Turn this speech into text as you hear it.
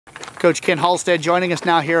Coach Kent Halstead joining us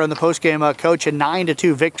now here on the postgame. Coach, a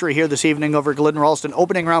 9-2 victory here this evening over Glidden Ralston.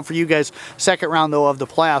 Opening round for you guys, second round though of the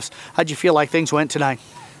playoffs. How'd you feel like things went tonight?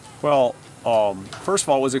 Well, first of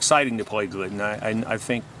all, it was exciting to play Glidden. I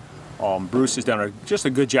think Bruce has done just a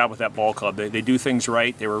good job with that ball club. They do things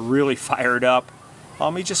right. They were really fired up.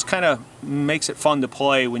 He just kind of makes it fun to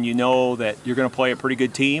play when you know that you're going to play a pretty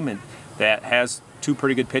good team and that has two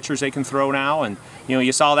pretty good pitchers they can throw now. And you know,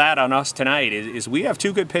 you saw that on us tonight. Is we have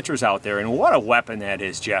two good pitchers out there, and what a weapon that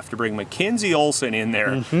is, Jeff, to bring Mackenzie Olson in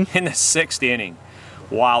there in the 6th inning.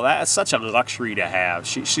 Wow, that's such a luxury to have.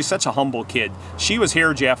 She's such a humble kid. She was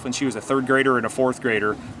here, Jeff, when she was a 3rd grader and a 4th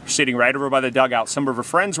grader, sitting right over by the dugout. Some of her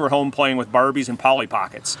friends were home playing with Barbies and Polly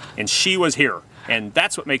Pockets, and she was here. And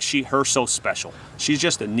that's what makes her so special. She's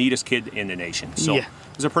just the neatest kid in the nation. So yeah.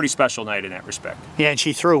 It was a pretty special night in that respect. Yeah, and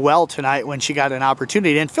she threw well tonight when she got an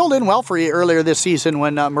opportunity and filled in well for you earlier this season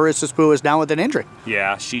when Marissa Spoo was down with an injury.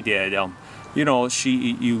 Yeah, she did. You know,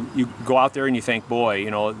 you go out there and you think, boy,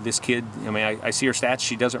 you know, this kid, I mean, I see her stats,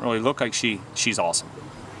 she doesn't really look like she's awesome.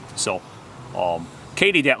 So,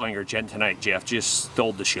 Katie Detlinger tonight, Jeff, just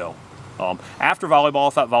stole the show. After volleyball, I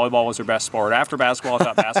thought volleyball was her best sport. After basketball, I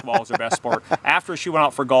thought basketball was her best sport. After she went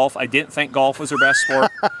out for golf, I didn't think golf was her best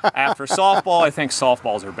sport. After softball, I think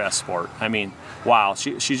softball is her best sport. I mean, wow,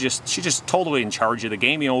 she's just totally in charge of the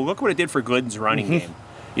game. You know, look what it did for Glidden's running game.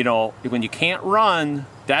 You know, when you can't run,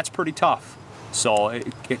 that's pretty tough. So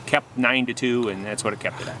it kept 9-2, and that's what it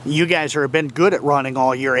kept it at. You guys have been good at running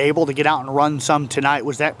all year, able to get out and run some tonight.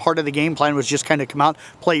 Was that part of the game plan, was just kind of come out,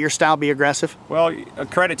 play your style, be aggressive? Well,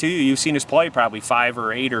 credit to you. You've seen us play probably 5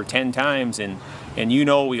 or 8 or 10 times, and you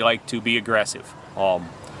know we like to be aggressive.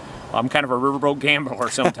 I'm kind of a riverboat gambler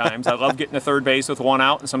sometimes. I love getting to third base with 1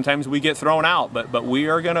 out, and sometimes we get thrown out. But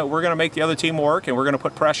we're gonna make the other team work, and we're gonna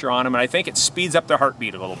put pressure on them. And I think it speeds up their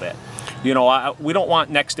heartbeat a little bit. You know, we don't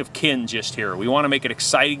want next of kin just here. We want to make it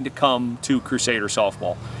exciting to come to Crusader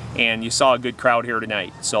softball. And you saw a good crowd here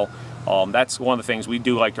tonight. So that's one of the things we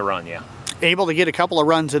do like to run. Yeah. Able to get a couple of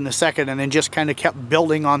runs in the second and then just kind of kept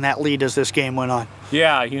building on that lead as this game went on.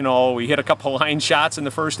 Yeah, you know, we hit a couple line shots in the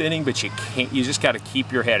 1st inning, but you just got to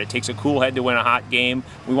keep your head. It takes a cool head to win a hot game.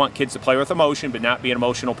 We want kids to play with emotion, but not be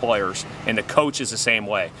emotional players. And the coach is the same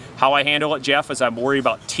way. How I handle it, Jeff, is I'm worried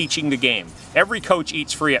about teaching the game. Every coach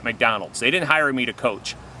eats free at McDonald's. They didn't hire me to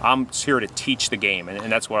coach. I'm here to teach the game,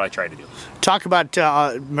 and that's what I try to do. Talk about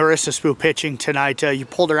Marissa Spoo pitching tonight. You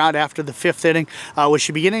pulled her out after the 5th inning. Was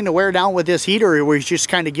she beginning to wear down with this heat, or were you just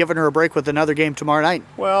kind of giving her a break with another game tomorrow night?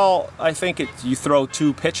 Well, I think you throw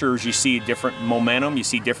 2 pitchers, you see different momentum, you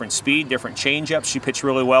see different speed, different changeups. She pitched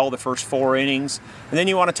really well the first 4 innings, and then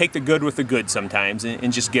you want to take the good with the good sometimes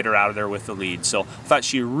and just get her out of there with the lead. So I thought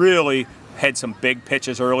she really had some big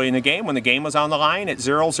pitches early in the game when the game was on the line at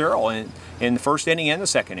 0-0 in the 1st inning and the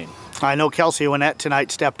 2nd inning. I know Kelsey Winnett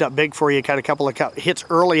tonight stepped up big for you, got a couple of hits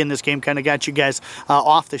early in this game, kind of got you guys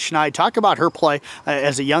off the schneid. Talk about her play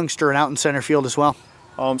as a youngster and out in center field as well.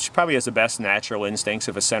 She probably has the best natural instincts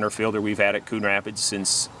of a center fielder we've had at Coon Rapids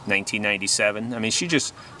since 1997. I mean, she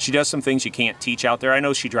does some things you can't teach out there. I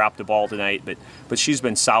know she dropped the ball tonight, but she's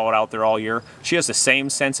been solid out there all year. She has the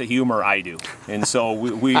same sense of humor I do, and so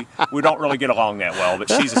we don't really get along that well,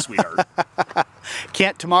 but she's a sweetheart.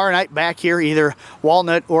 Kent, tomorrow night back here, either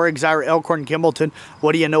Walnut or Exira Elkhorn Kimballton.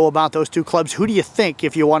 What do you know about those 2 clubs? Who do you think,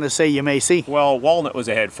 if you want to say, you may see? Well, Walnut was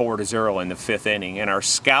ahead 4-0 in the 5th inning, and our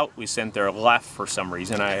scout we sent there left for some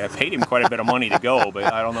reason. I paid him quite a bit of money to go,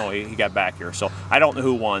 but I don't know, he got back here. So I don't know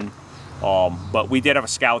who won. But we did have a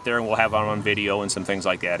scout there, and we'll have him on video and some things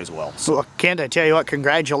like that as well. So. Well, Kent, I tell you what,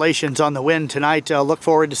 congratulations on the win tonight. Look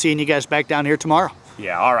forward to seeing you guys back down here tomorrow.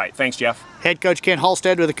 Yeah, all right. Thanks, Jeff. Head coach Kent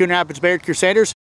Halstead with the Coon Rapids Bayard Crusaders.